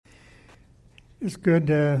It's good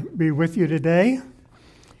to be with you today.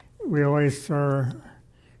 We always are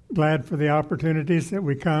glad for the opportunities that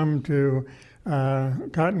we come to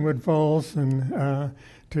Cottonwood Falls and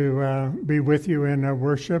to be with you in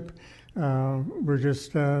worship. We're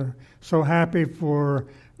just so happy for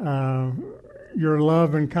your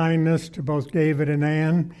love and kindness to both David and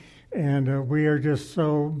Ann, and we are just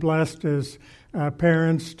so blessed as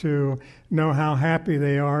parents to know how happy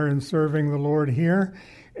they are in serving the Lord here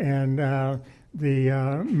and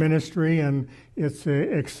the ministry, and it's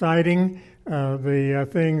exciting, the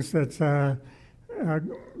things that's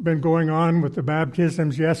been going on with the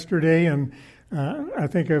baptisms yesterday, and I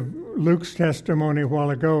think of Luke's testimony a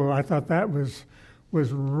while ago. I thought that was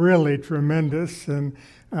really tremendous, and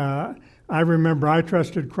I remember I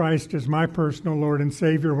trusted Christ as my personal Lord and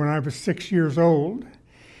Savior when I was 6 years old,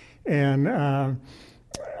 and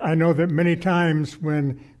I know that many times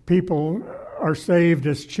when people are saved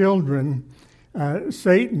as children,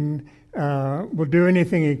 Satan will do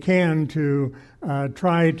anything he can to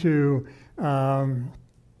try to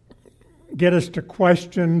get us to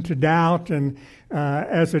question, to doubt. And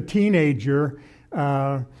as a teenager,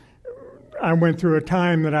 I went through a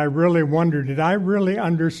time that I really wondered, did I really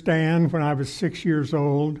understand when I was 6 years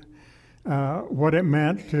old what it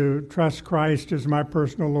meant to trust Christ as my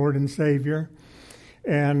personal Lord and Savior?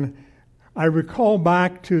 And I recall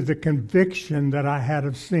back to the conviction that I had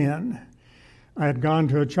of sin. I had gone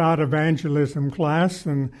to a child evangelism class,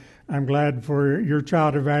 and I'm glad for your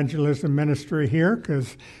child evangelism ministry here,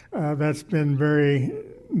 because that's been very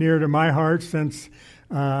near to my heart since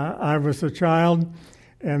I was a child.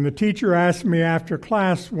 And the teacher asked me after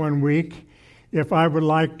class one week if I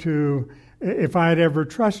had ever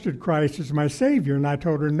trusted Christ as my Savior, and I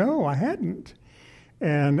told her no, I hadn't.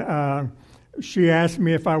 And she asked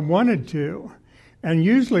me if I wanted to. And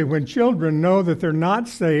usually when children know that they're not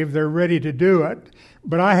saved, they're ready to do it.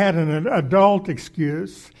 But I had an adult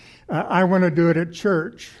excuse. I want to do it at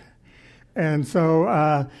church. And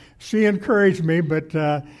so she encouraged me, but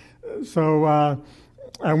so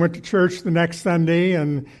I went to church the next Sunday,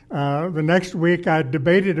 and the next week I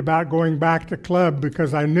debated about going back to club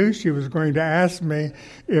because I knew she was going to ask me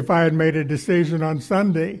if I had made a decision on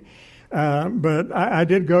Sunday. But I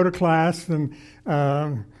did go to class, and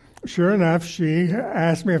sure enough, she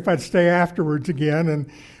asked me if I'd stay afterwards again,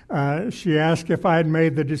 and she asked if I had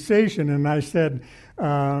made the decision, and I said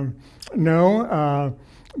no,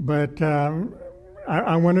 but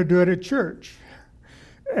I want to do it at church.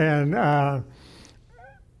 And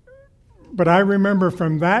but I remember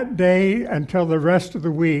from that day until the rest of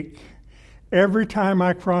the week, every time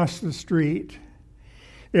I crossed the street,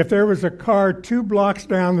 if there was a car 2 blocks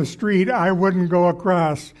down the street, I wouldn't go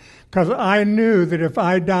across, because I knew that if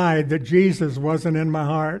I died, that Jesus wasn't in my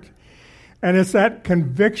heart. And it's that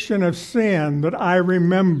conviction of sin that I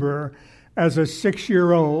remember as a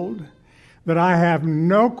 6-year-old, that I have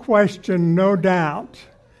no question, no doubt,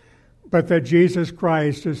 but that Jesus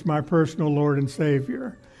Christ is my personal Lord and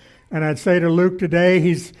Savior. And I'd say to Luke today,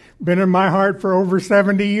 he's been in my heart for over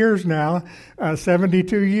 70 years now,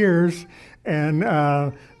 72 years, and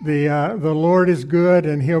the Lord is good,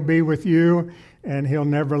 and He'll be with you, and He'll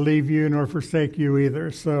never leave you nor forsake you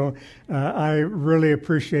either. So I really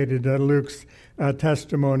appreciated Luke's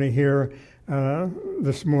testimony here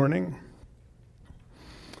this morning.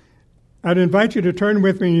 I'd invite you to turn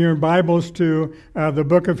with me in your Bibles to the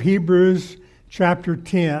book of Hebrews, chapter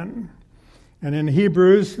 10. And in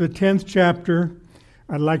Hebrews, the 10th chapter,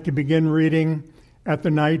 I'd like to begin reading at the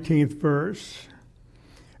 19th verse.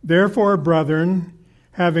 Therefore, brethren,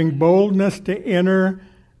 having boldness to enter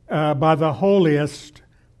by the holiest,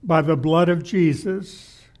 by the blood of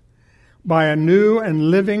Jesus, by a new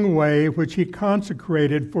and living way which He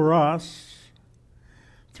consecrated for us,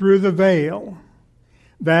 through the veil,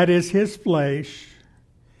 that is His flesh,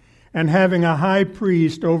 and having a high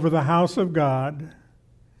priest over the house of God,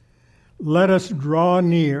 let us draw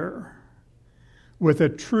near with a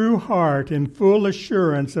true heart in full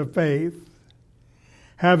assurance of faith,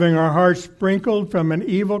 having our hearts sprinkled from an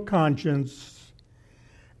evil conscience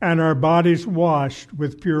and our bodies washed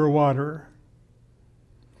with pure water.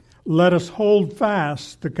 Let us hold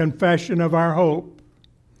fast the confession of our hope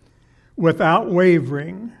without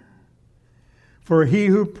wavering, for He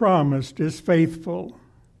who promised is faithful.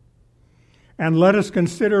 And let us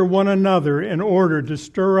consider one another in order to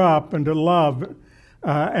stir up and to love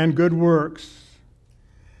and good works,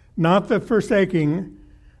 not the forsaking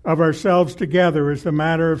of ourselves together as the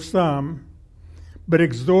matter of some, but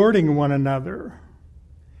exhorting one another,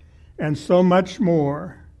 and so much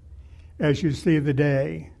more as you see the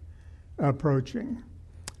day approaching.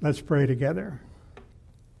 Let's pray together.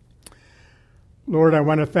 Lord, I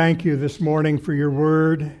want to thank you this morning for your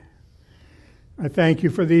word. I thank you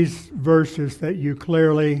for these verses that you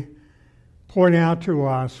clearly point out to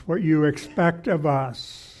us what you expect of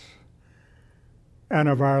us and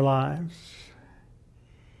of our lives.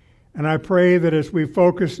 And I pray that as we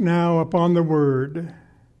focus now upon the word,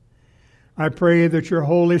 I pray that your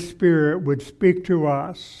Holy Spirit would speak to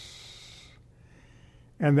us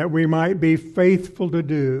and that we might be faithful to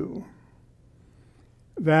do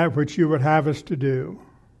that which you would have us to do.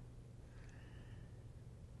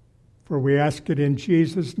 For we ask it in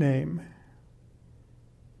Jesus' name.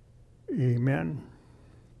 Amen.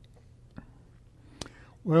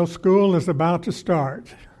 Well, school is about to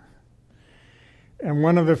start. And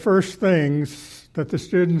one of the first things that the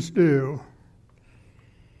students do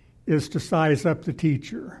is to size up the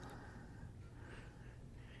teacher.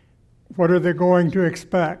 What are they going to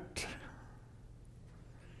expect?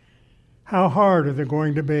 How hard are they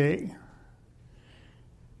going to be?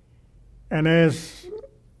 And as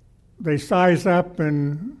they size up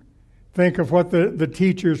and think of what the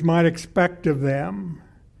teachers might expect of them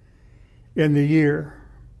in the year,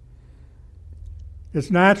 it's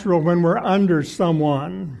natural when we're under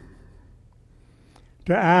someone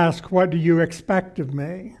to ask, what do you expect of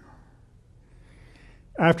me?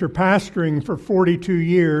 After pastoring for 42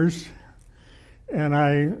 years, and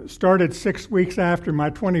I started 6 weeks after my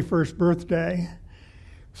 21st birthday,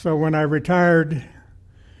 so when I retired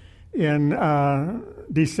in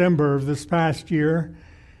December of this past year,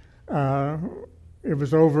 it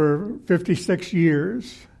was over 56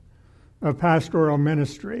 years of pastoral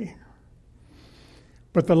ministry.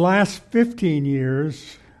 But the last 15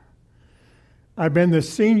 years, I've been the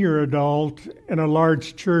senior adult in a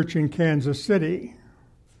large church in Kansas City.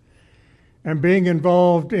 And being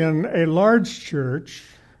involved in a large church,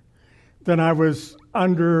 then I was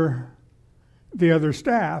under the other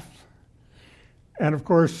staff. And of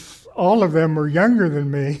course, all of them were younger than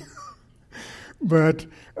me. But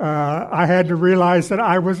I had to realize that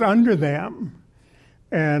I was under them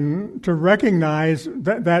and to recognize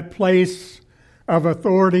that place of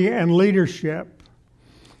authority and leadership.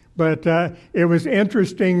 But it was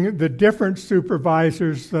interesting, the different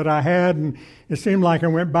supervisors that I had, and it seemed like I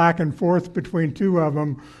went back and forth between two of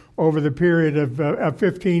them over the period of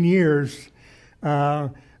 15 years,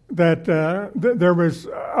 that there was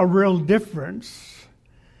a real difference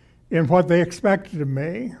in what they expected of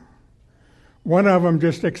me. One of them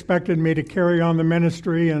just expected me to carry on the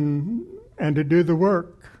ministry and to do the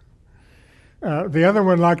work. The other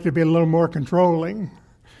one liked to be a little more controlling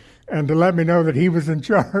and to let me know that he was in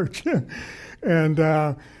charge.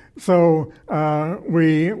 And so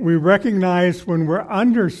we recognize when we're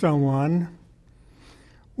under someone,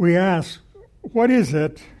 we ask, what is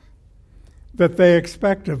it that they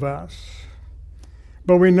expect of us?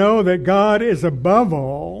 But we know that God is above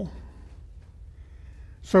all,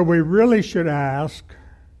 so we really should ask,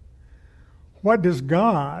 what does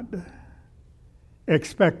God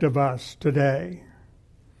expect of us today?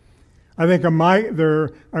 I think there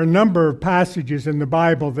are a number of passages in the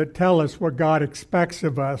Bible that tell us what God expects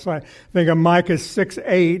of us. I think of Micah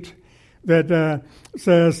 6:8 that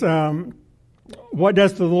says, what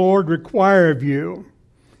does the Lord require of you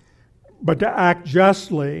but to act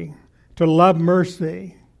justly, to love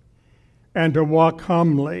mercy, and to walk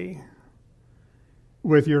humbly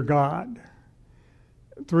with your God?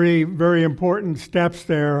 3 very important steps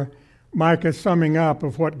there, Micah summing up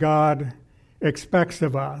of what God expects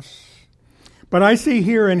of us. But I see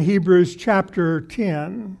here in Hebrews chapter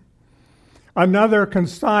 10 another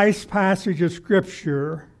concise passage of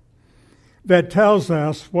Scripture that tells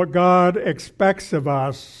us what God expects of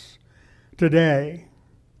us today.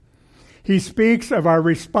 He speaks of our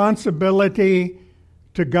responsibility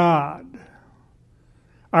to God,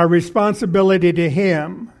 our responsibility to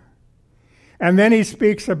Him, and then he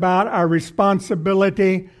speaks about our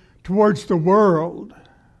responsibility towards the world.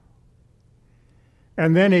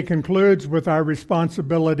 And then he concludes with our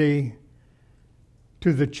responsibility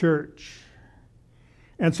to the church.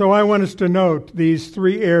 And so I want us to note these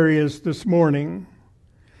 3 areas this morning.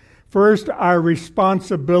 First, our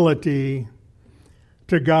responsibility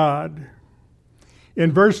to God.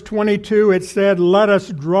 In verse 22, it said, "Let us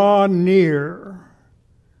draw near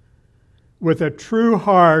with a true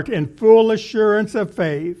heart and full assurance of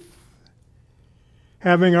faith,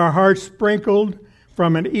 having our hearts sprinkled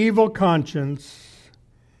from an evil conscience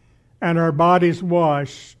and our bodies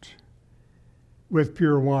washed with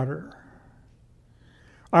pure water."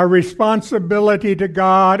 Our responsibility to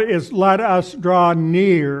God is let us draw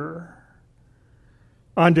near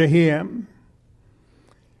unto Him.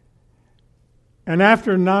 And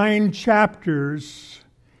after 9 chapters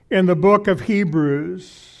in the book of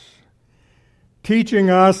Hebrews, teaching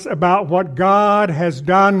us about what God has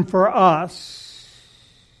done for us.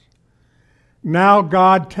 Now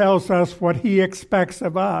God tells us what He expects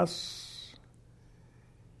of us.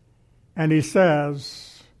 And He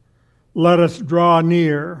says, let us draw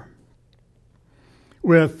near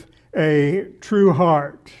with a true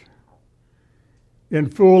heart in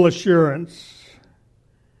full assurance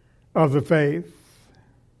of the faith.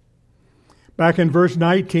 Back in verse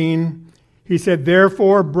 19, he said,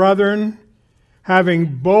 therefore, brethren,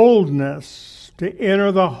 having boldness to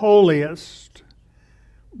enter the holiest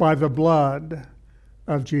by the blood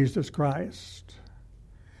of Jesus Christ,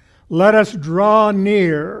 let us draw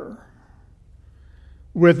near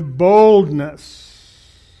with boldness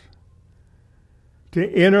to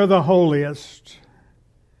enter the holiest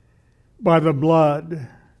by the blood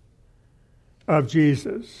of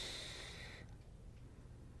Jesus.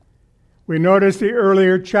 We notice the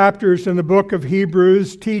earlier chapters in the book of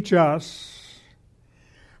Hebrews teach us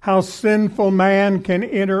how sinful man can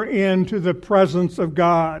enter into the presence of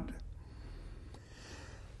God.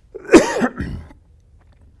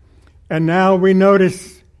 And now we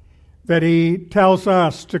notice that he tells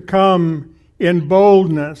us to come in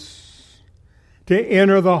boldness to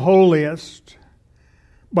enter the holiest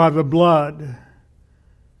by the blood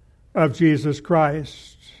of Jesus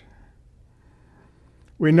Christ.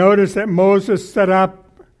 We notice that Moses set up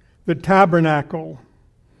the tabernacle.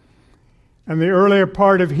 And the earlier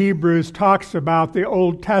part of Hebrews talks about the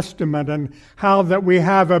Old Testament and how that we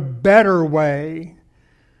have a better way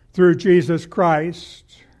through Jesus Christ.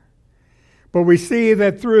 But we see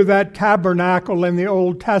that through that tabernacle in the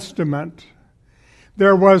Old Testament,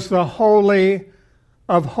 there was the Holy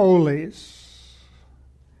of Holies.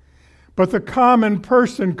 But the common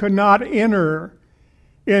person could not enter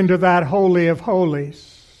into that Holy of Holies.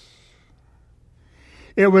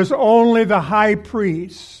 It was only the high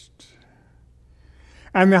priest.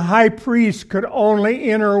 And the high priest could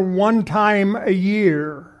only enter one time a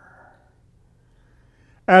year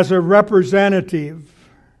as a representative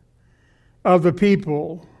of the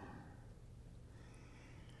people.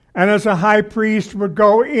 And as a high priest would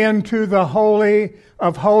go into the Holy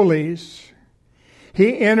of Holies,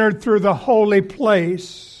 he entered through the holy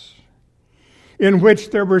place in which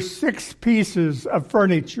there were 6 pieces of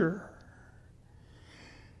furniture.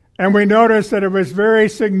 And we notice that it was very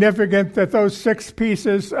significant that those 6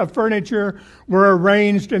 pieces of furniture were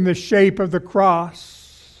arranged in the shape of the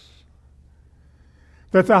cross.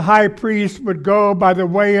 That the high priest would go by the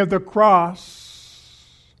way of the cross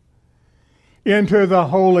into the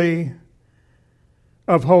Holy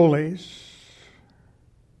of Holies.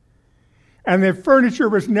 And the furniture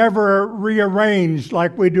was never rearranged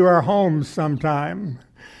like we do our homes sometime.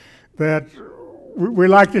 That we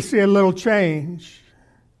like to see a little change.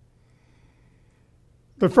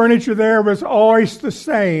 The furniture there was always the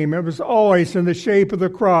same. It was always in the shape of the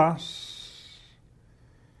cross.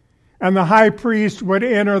 And the high priest would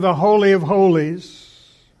enter the Holy of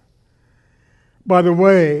Holies by the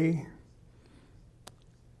way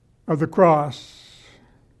of the cross.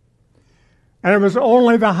 And it was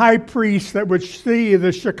only the high priest that would see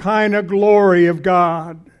the Shekinah glory of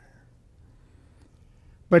God.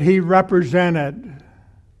 But he represented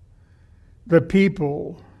the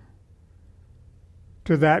people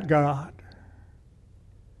to that God.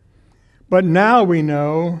 But now we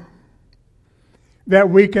know that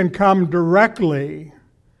we can come directly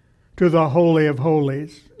to the Holy of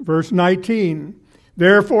Holies. Verse 19,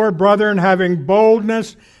 therefore, brethren, having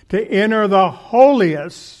boldness to enter the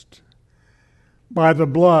holiest by the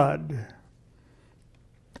blood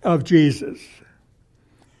of Jesus.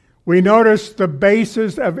 We notice the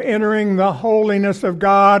basis of entering the holiness of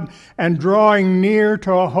God and drawing near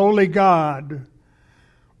to a holy God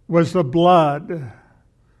was the blood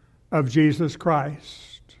of Jesus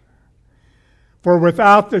Christ. For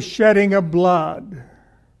without the shedding of blood,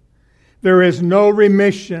 there is no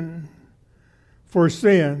remission for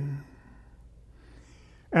sin.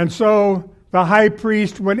 And so the high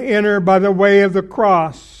priest would enter by the way of the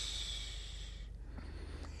cross.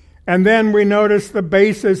 And then we notice the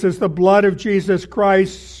basis is the blood of Jesus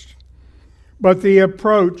Christ, but the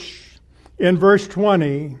approach in verse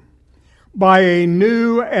 20, by a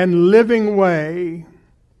new and living way,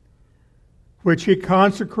 which he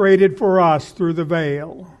consecrated for us through the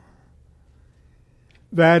veil.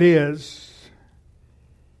 That is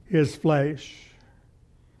his flesh.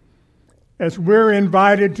 As we're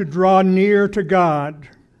invited to draw near to God,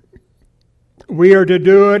 we are to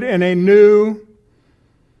do it in a new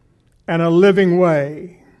and a living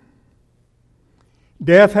way.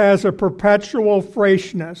 Death has a perpetual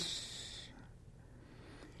freshness,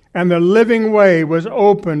 and the living way was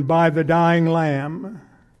opened by the dying Lamb.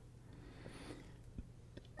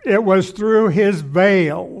 It was through his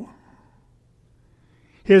veil,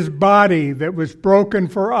 his body that was broken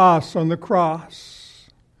for us on the cross,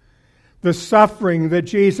 the suffering that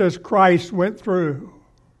Jesus Christ went through.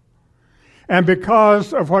 And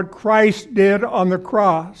because of what Christ did on the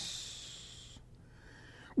cross,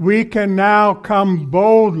 we can now come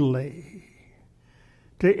boldly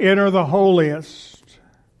to enter the holiest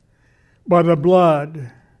by the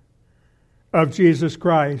blood of Jesus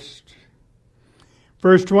Christ.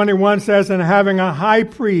 Verse 21 says, "And having a high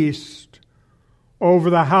priest over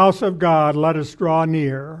the house of God, let us draw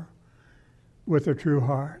near with a true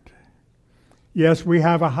heart." Yes, we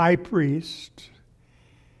have a high priest,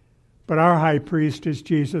 but our high priest is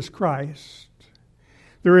Jesus Christ.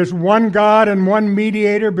 There is one God and one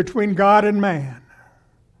mediator between God and man,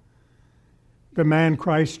 the man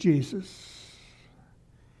Christ Jesus.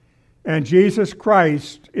 And Jesus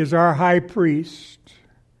Christ is our high priest.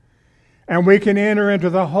 And we can enter into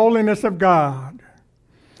the holiness of God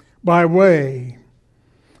by way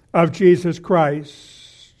of Jesus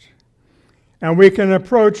Christ. And we can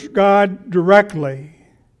approach God directly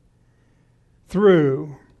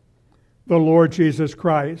through the Lord Jesus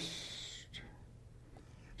Christ.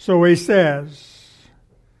 So he says,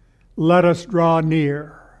 let us draw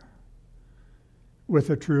near with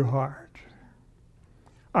a true heart.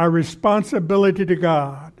 Our responsibility to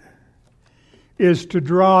God is to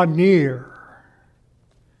draw near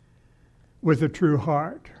with a true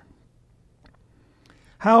heart.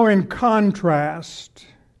 How in contrast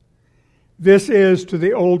this is to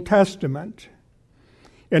the Old Testament.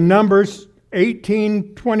 In Numbers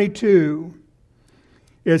 18:22,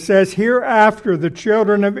 it says, "Hereafter the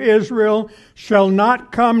children of Israel shall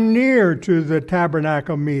not come near to the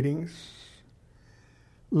tabernacle meetings,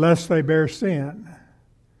 lest they bear sin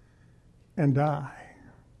and die."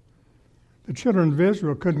 The children of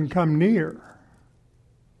Israel couldn't come near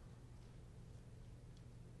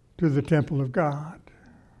to the temple of God.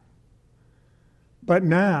 But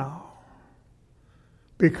now,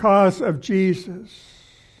 because of Jesus,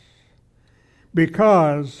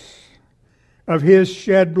 because of his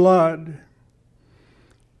shed blood,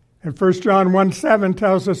 and 1 John 1:7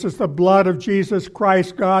 tells us it's the blood of Jesus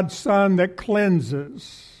Christ, God's Son, that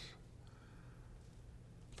cleanses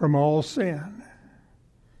from all sin.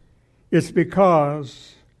 It's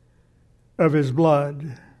because of his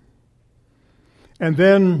blood. And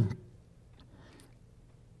then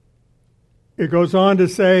it goes on to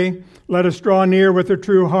say, let us draw near with a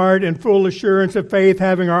true heart and full assurance of faith,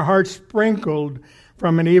 having our hearts sprinkled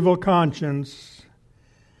from an evil conscience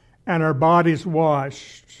and our bodies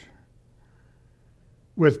washed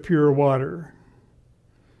with pure water.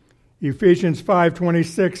 Ephesians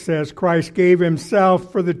 5:26 says, Christ gave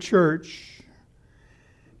himself for the church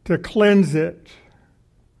to cleanse it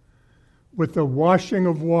with the washing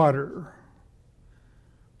of water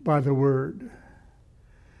by the Word.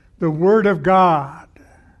 The Word of God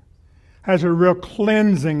has a real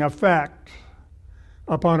cleansing effect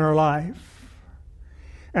upon our life.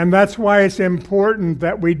 And that's why it's important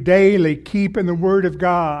that we daily keep in the Word of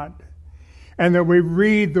God and that we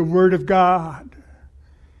read the Word of God,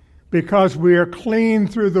 because we are clean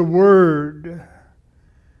through the Word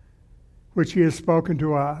which he has spoken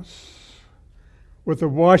to us with the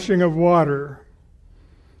washing of water.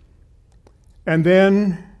 And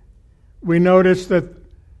then we notice that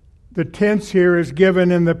the tense here is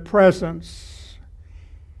given in the presence.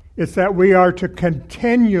 It's that we are to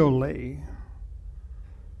continually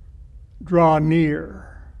draw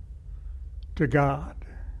near to God.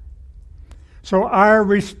 So our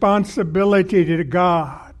responsibility to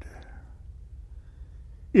God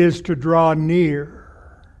is to draw near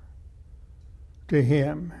to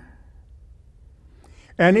him.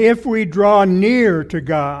 And if we draw near to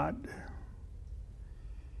God,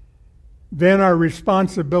 then our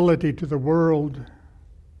responsibility to the world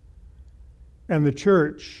and the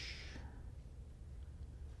church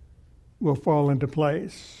will fall into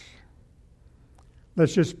place.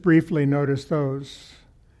 Let's just briefly notice those.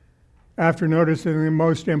 After noticing the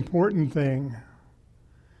most important thing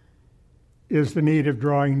is the need of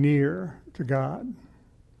drawing near to God.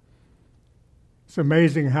 It's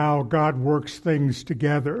amazing how God works things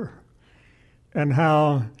together and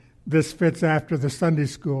how this fits after the Sunday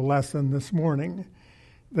school lesson this morning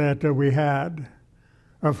that we had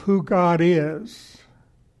of who God is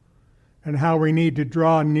and how we need to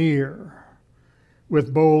draw near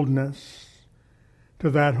with boldness to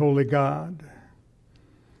that holy God.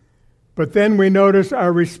 But then we notice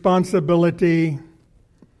our responsibility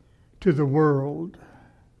to the world,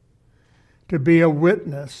 to be a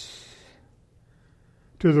witness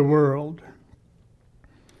to the world.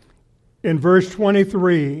 In verse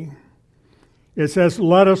 23, it says,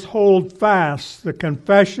 "Let us hold fast the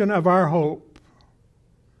confession of our hope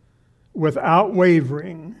without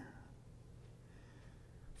wavering,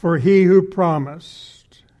 for he who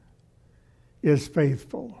promised is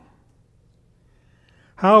faithful."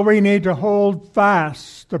 How we need to hold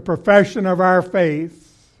fast the profession of our faith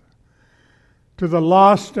to the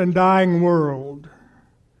lost and dying world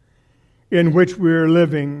in which we are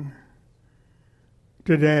living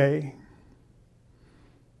today.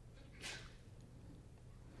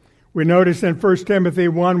 We notice in 1 Timothy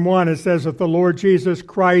 1:1 it says that the Lord Jesus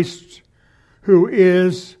Christ, who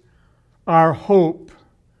is our hope.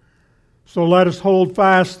 So let us hold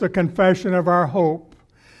fast the confession of our hope.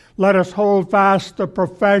 Let us hold fast the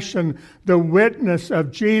profession, the witness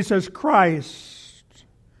of Jesus Christ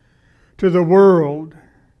to the world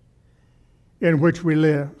in which we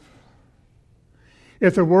live.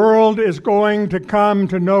 If the world is going to come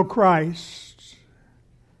to know Christ,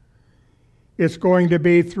 it's going to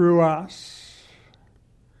be through us.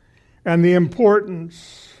 And the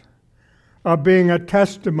importance of being a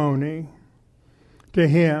testimony to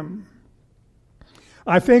Him.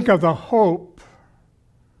 I think of the hope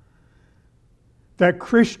that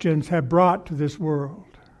Christians have brought to this world.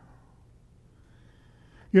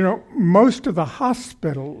 You know, most of the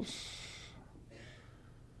hospitals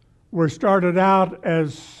were started out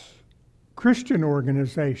as Christian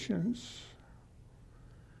organizations.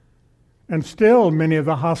 And still many of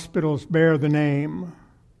the hospitals bear the name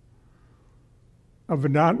of a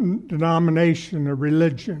denomination, a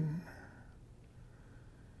religion.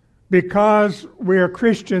 Because we are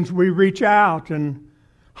Christians, we reach out, and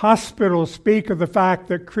hospitals speak of the fact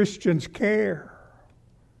that Christians care.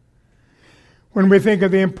 When we think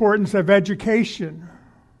of the importance of education,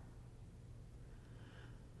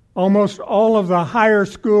 almost all of the higher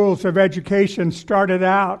schools of education started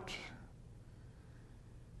out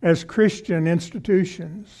as Christian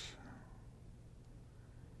institutions.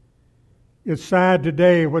 It's sad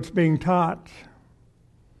today what's being taught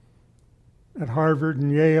at Harvard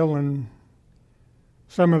and Yale and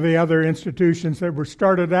some of the other institutions that were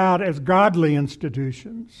started out as godly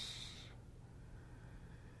institutions.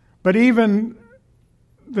 But even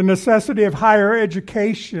the necessity of higher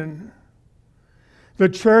education, the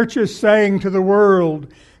church is saying to the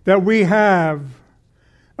world that we have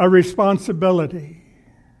a responsibility.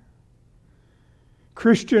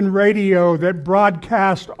 Christian radio that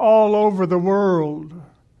broadcasts all over the world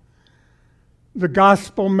the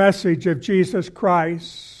gospel message of Jesus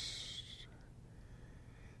Christ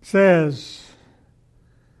says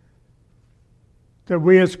that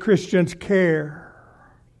we as Christians care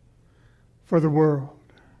for the world.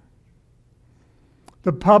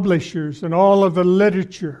 The publishers and all of the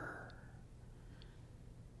literature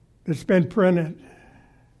that's been printed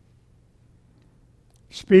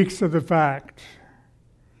speaks of the fact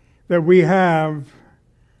that we have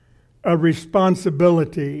a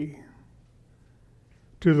responsibility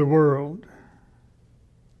to the world.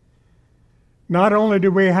 Not only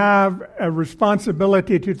do we have a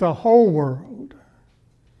responsibility to the whole world,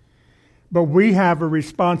 but we have a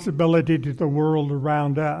responsibility to the world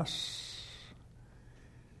around us.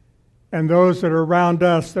 And those that are around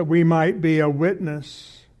us, that we might be a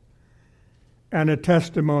witness and a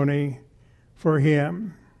testimony for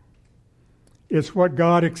Him. It's what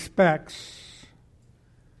God expects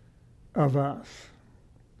of us.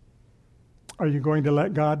 Are you going to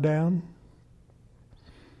let God down?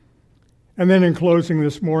 And then in closing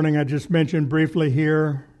this morning, I just mentioned briefly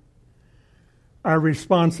here our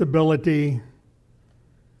responsibility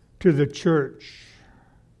to the church.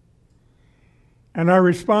 And our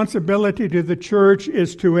responsibility to the church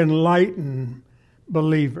is to enlighten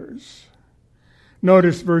believers.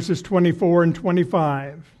 Notice verses 24 and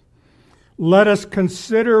 25. Let us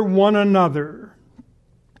consider one another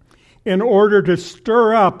in order to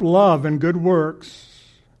stir up love and good works,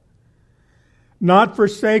 not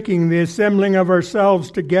forsaking the assembling of ourselves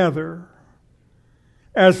together,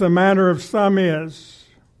 as the manner of some is,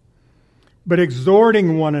 but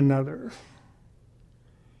exhorting one another,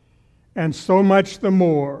 and so much the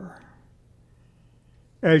more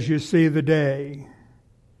as you see the day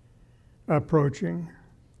approaching.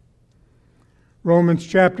 Romans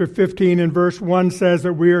chapter 15 and verse 1 says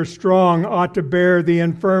that we are strong, ought to bear the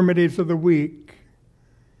infirmities of the weak,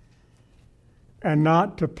 and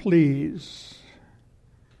not to please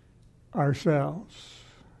ourselves.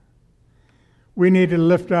 We need to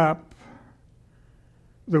lift up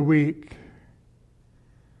the weak.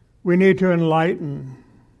 We need to enlighten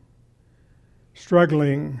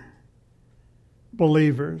struggling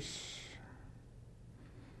believers.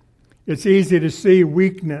 It's easy to see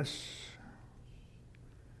weakness,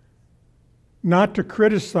 not to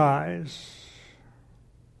criticize,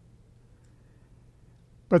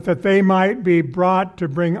 but that they might be brought to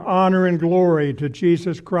bring honor and glory to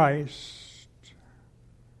Jesus Christ.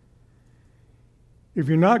 If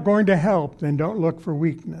you're not going to help, then don't look for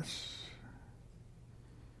weakness.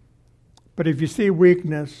 But if you see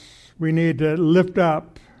weakness, we need to lift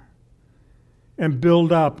up and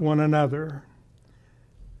build up one another.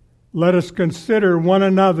 Let us consider one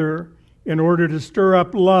another in order to stir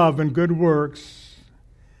up love and good works,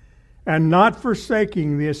 and not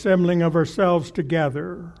forsaking the assembling of ourselves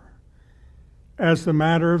together, as the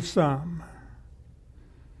matter of some,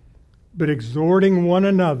 but exhorting one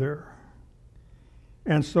another,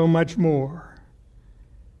 and so much more,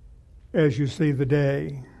 as you see the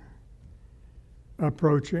day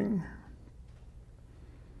approaching.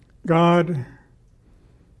 God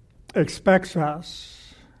expects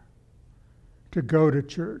us to go to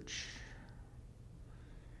church.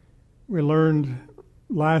 We learned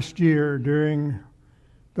last year during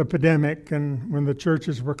the pandemic and when the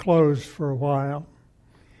churches were closed for a while.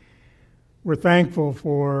 We're thankful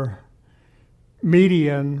for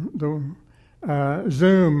media and the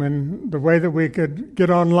Zoom and the way that we could get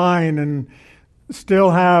online and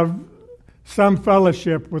still have some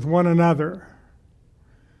fellowship with one another.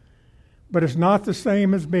 But it's not the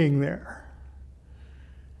same as being there.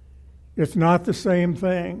 It's not the same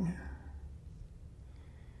thing.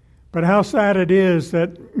 But how sad it is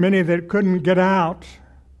that many that couldn't get out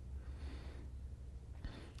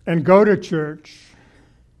and go to church,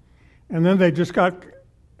 and then they just got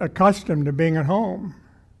accustomed to being at home.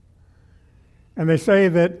 And they say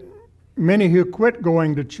that many who quit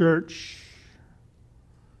going to church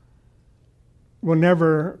will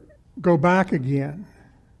never go back again.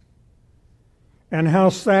 And how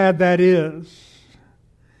sad that is.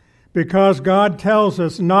 Because God tells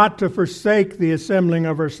us not to forsake the assembling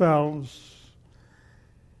of ourselves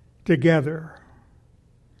together.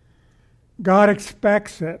 God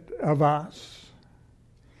expects it of us.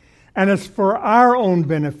 And it's for our own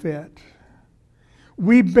benefit.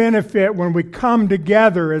 We benefit when we come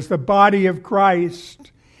together as the body of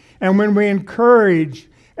Christ, and when we encourage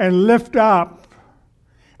and lift up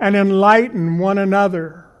and enlighten one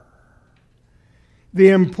another. The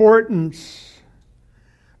importance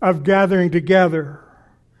of gathering together.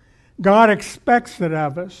 God expects it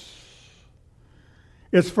of us.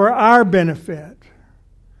 It's for our benefit,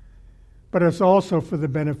 but it's also for the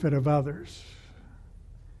benefit of others.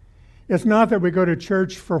 It's not that we go to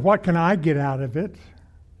church for what can I get out of it,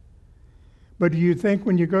 but do you think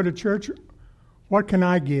when you go to church, what can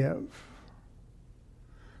I give?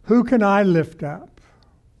 Who can I lift up?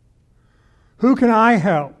 Who can I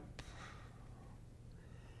help?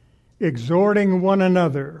 Exhorting one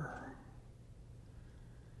another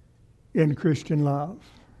in Christian love.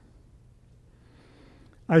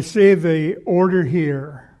 I see the order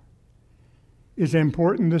here is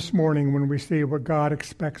important this morning when we see what God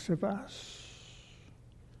expects of us.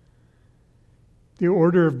 The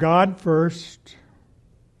order of God first,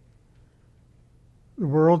 the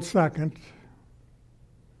world second,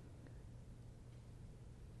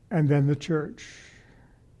 and then the church.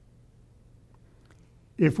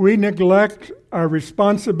 If we neglect our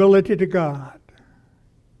responsibility to God,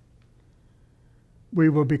 we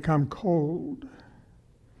will become cold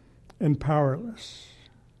and powerless.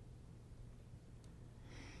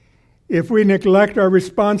 If we neglect our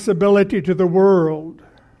responsibility to the world,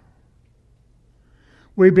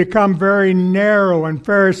 we become very narrow and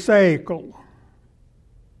pharisaical.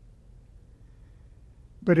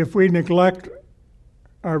 But if we neglect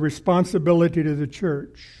our responsibility to the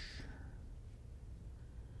church,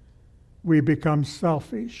 we become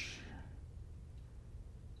selfish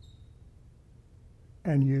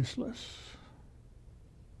and useless.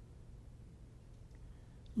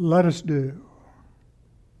 Let us do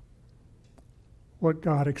what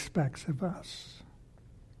God expects of us.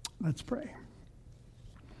 Let's pray.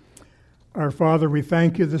 Our Father, we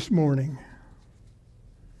thank you this morning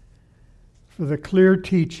for the clear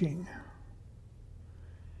teaching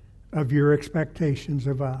of your expectations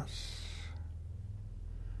of us.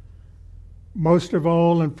 Most of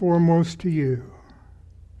all and foremost to you.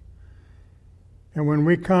 And when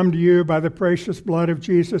we come to you by the precious blood of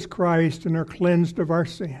Jesus Christ and are cleansed of our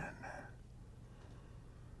sin,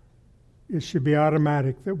 it should be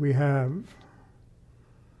automatic that we have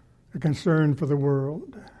a concern for the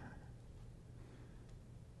world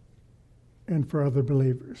and for other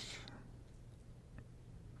believers.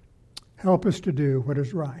 Help us to do what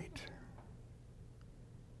is right.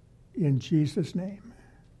 In Jesus' name,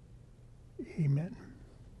 amen.